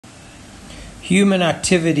Human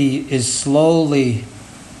activity is slowly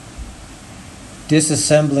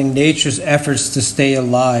disassembling nature's efforts to stay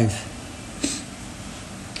alive.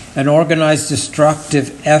 An organized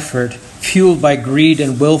destructive effort fueled by greed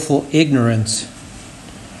and willful ignorance.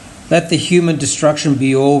 Let the human destruction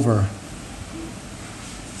be over.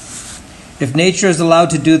 If nature is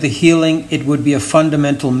allowed to do the healing, it would be a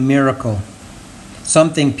fundamental miracle,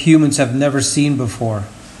 something humans have never seen before.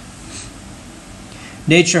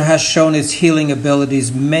 Nature has shown its healing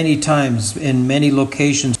abilities many times in many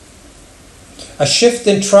locations. A shift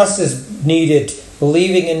in trust is needed,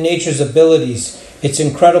 believing in nature's abilities, its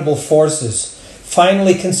incredible forces,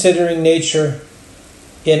 finally considering nature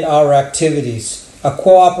in our activities, a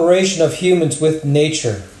cooperation of humans with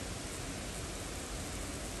nature.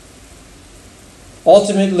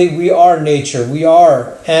 Ultimately, we are nature, we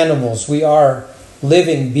are animals, we are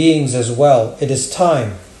living beings as well. It is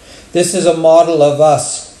time. This is a model of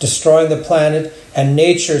us destroying the planet, and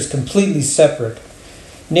nature is completely separate.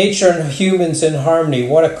 Nature and humans in harmony,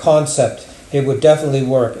 what a concept. It would definitely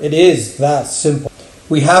work. It is that simple.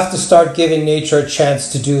 We have to start giving nature a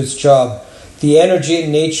chance to do its job. The energy in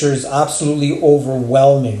nature is absolutely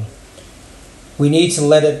overwhelming. We need to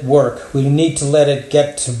let it work. We need to let it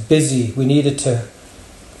get too busy. We need it to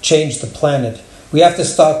change the planet. We have to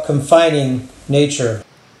stop confining nature.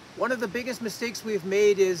 One of the biggest mistakes we've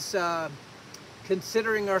made is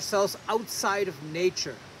considering ourselves outside of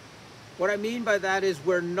nature. What I mean by that is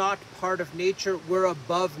we're not part of nature, we're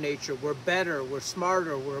above nature, we're better, we're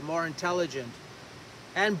smarter, we're more intelligent.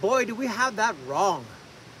 And boy, do we have that wrong.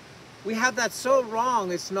 We have that so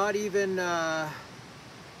wrong, it's not even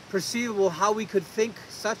perceivable how we could think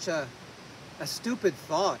such a stupid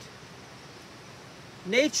thought.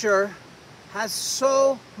 Nature has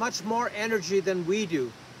so much more energy than we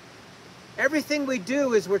do. Everything we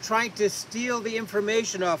do is we're trying to steal the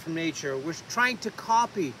information off from nature. We're trying to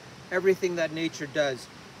copy everything that nature does.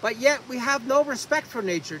 But yet we have no respect for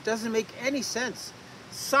nature. It doesn't make any sense.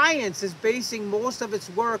 Science is basing most of its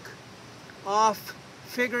work off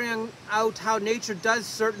figuring out how nature does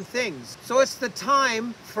certain things. So it's the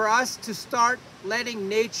time for us to start letting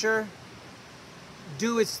nature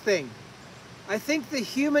do its thing. I think the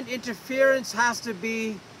human interference has to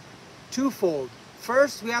be twofold.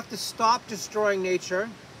 First, we have to stop destroying nature.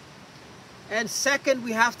 And second,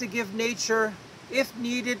 we have to give nature, if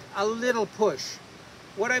needed, a little push.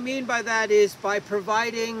 What I mean by that is by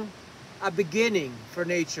providing a beginning for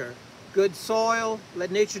nature. Good soil,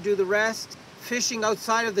 let nature do the rest. Fishing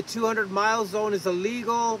outside of the 200-mile zone is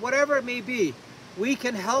illegal, whatever it may be. We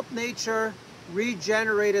can help nature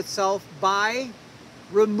regenerate itself by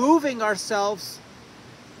removing ourselves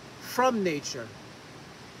from nature.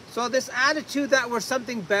 So this attitude that we're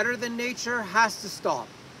something better than nature has to stop.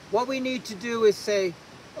 What we need to do is say,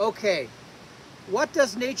 okay, what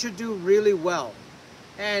does nature do really well?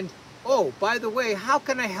 And, oh, by the way, how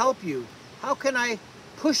can I help you? How can I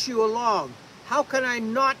push you along? How can I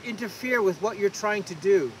not interfere with what you're trying to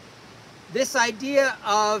do? This idea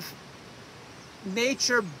of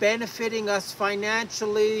nature benefiting us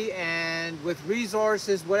financially and with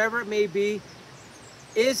resources, whatever it may be,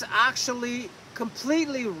 is actually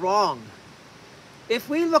completely wrong. If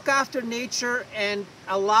we look after nature and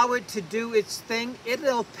allow it to do its thing,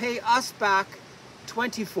 it'll pay us back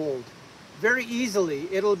 20-fold very easily.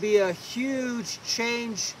 It'll be a huge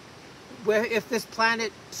change where if this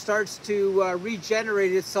planet starts to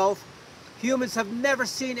regenerate itself. Humans have never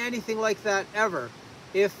seen anything like that ever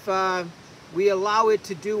if we allow it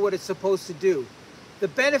to do what it's supposed to do. The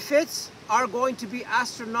benefits are going to be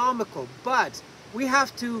astronomical, but we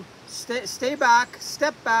have to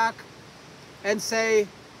step back and say,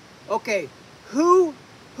 okay, who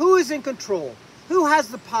is in control? Who has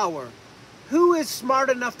the power? Who is smart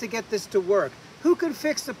enough to get this to work? Who can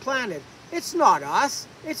fix the planet? It's not us,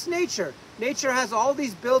 it's nature. Nature has all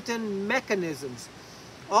these built-in mechanisms,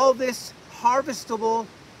 all this harvestable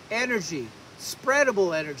energy,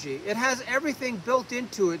 spreadable energy. It has everything built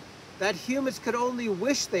into it that humans could only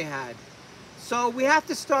wish they had. So we have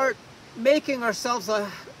to start making ourselves a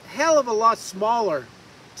hell of a lot smaller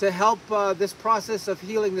to help this process of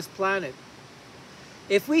healing this planet.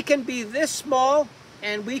 If we can be this small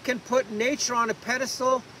and we can put nature on a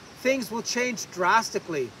pedestal, things will change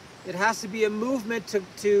drastically. It has to be a movement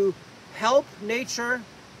to help nature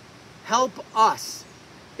help us.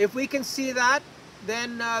 If we can see that,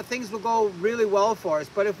 then things will go really well for us.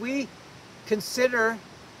 But if we consider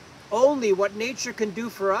only what nature can do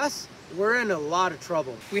for us, we're in a lot of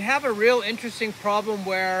trouble. We have a real interesting problem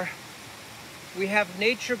where we have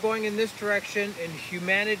nature going in this direction and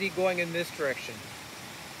humanity going in this direction.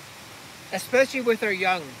 especially with our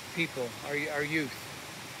young people, our youth.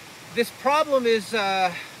 This problem is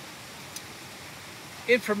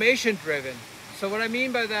information driven. So what I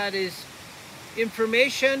mean by that is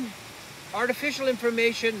information, artificial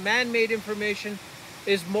information, man-made information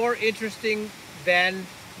is more interesting than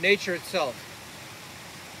nature itself.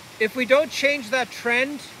 If we don't change that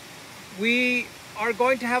trend, we are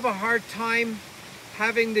going to have a hard time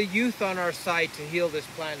having the youth on our side to heal this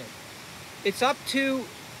planet. It's up to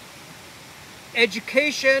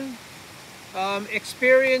education,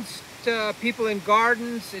 experienced people in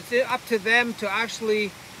gardens. It's up to them to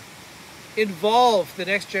actually involve the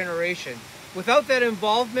next generation. Without that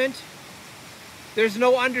involvement, there's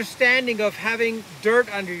no understanding of having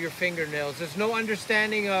dirt under your fingernails. There's no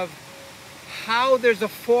understanding of how there's a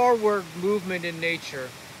forward movement in nature.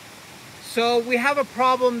 So we have a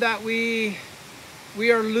problem that we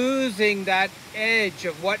are losing that edge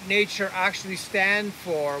of what nature actually stands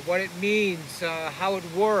for, what it means, how it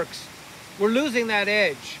works. We're losing that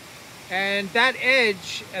edge. And that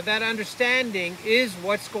edge and that understanding is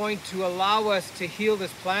what's going to allow us to heal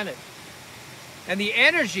this planet. And the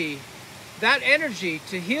energy, that energy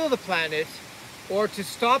to heal the planet, or to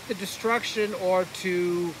stop the destruction, or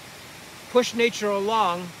to push nature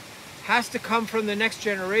along, has to come from the next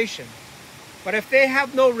generation. But if they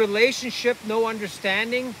have no relationship, no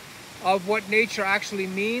understanding of what nature actually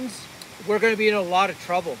means, we're going to be in a lot of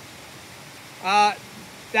trouble.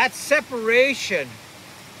 That separation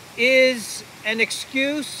is an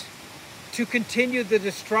excuse to continue the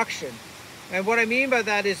destruction. And what I mean by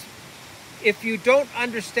that is, if you don't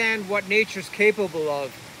understand what nature's capable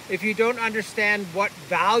of, if you don't understand what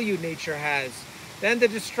value nature has, then the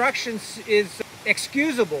destruction is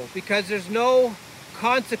excusable, because there's no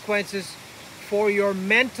consequences for your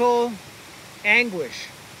mental anguish.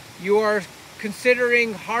 You are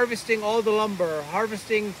considering harvesting all the lumber,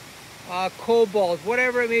 harvesting cobalt,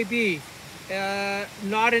 whatever it may be,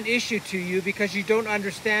 not an issue to you, because you don't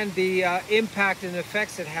understand the impact and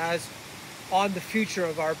effects it has on the future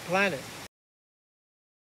of our planet.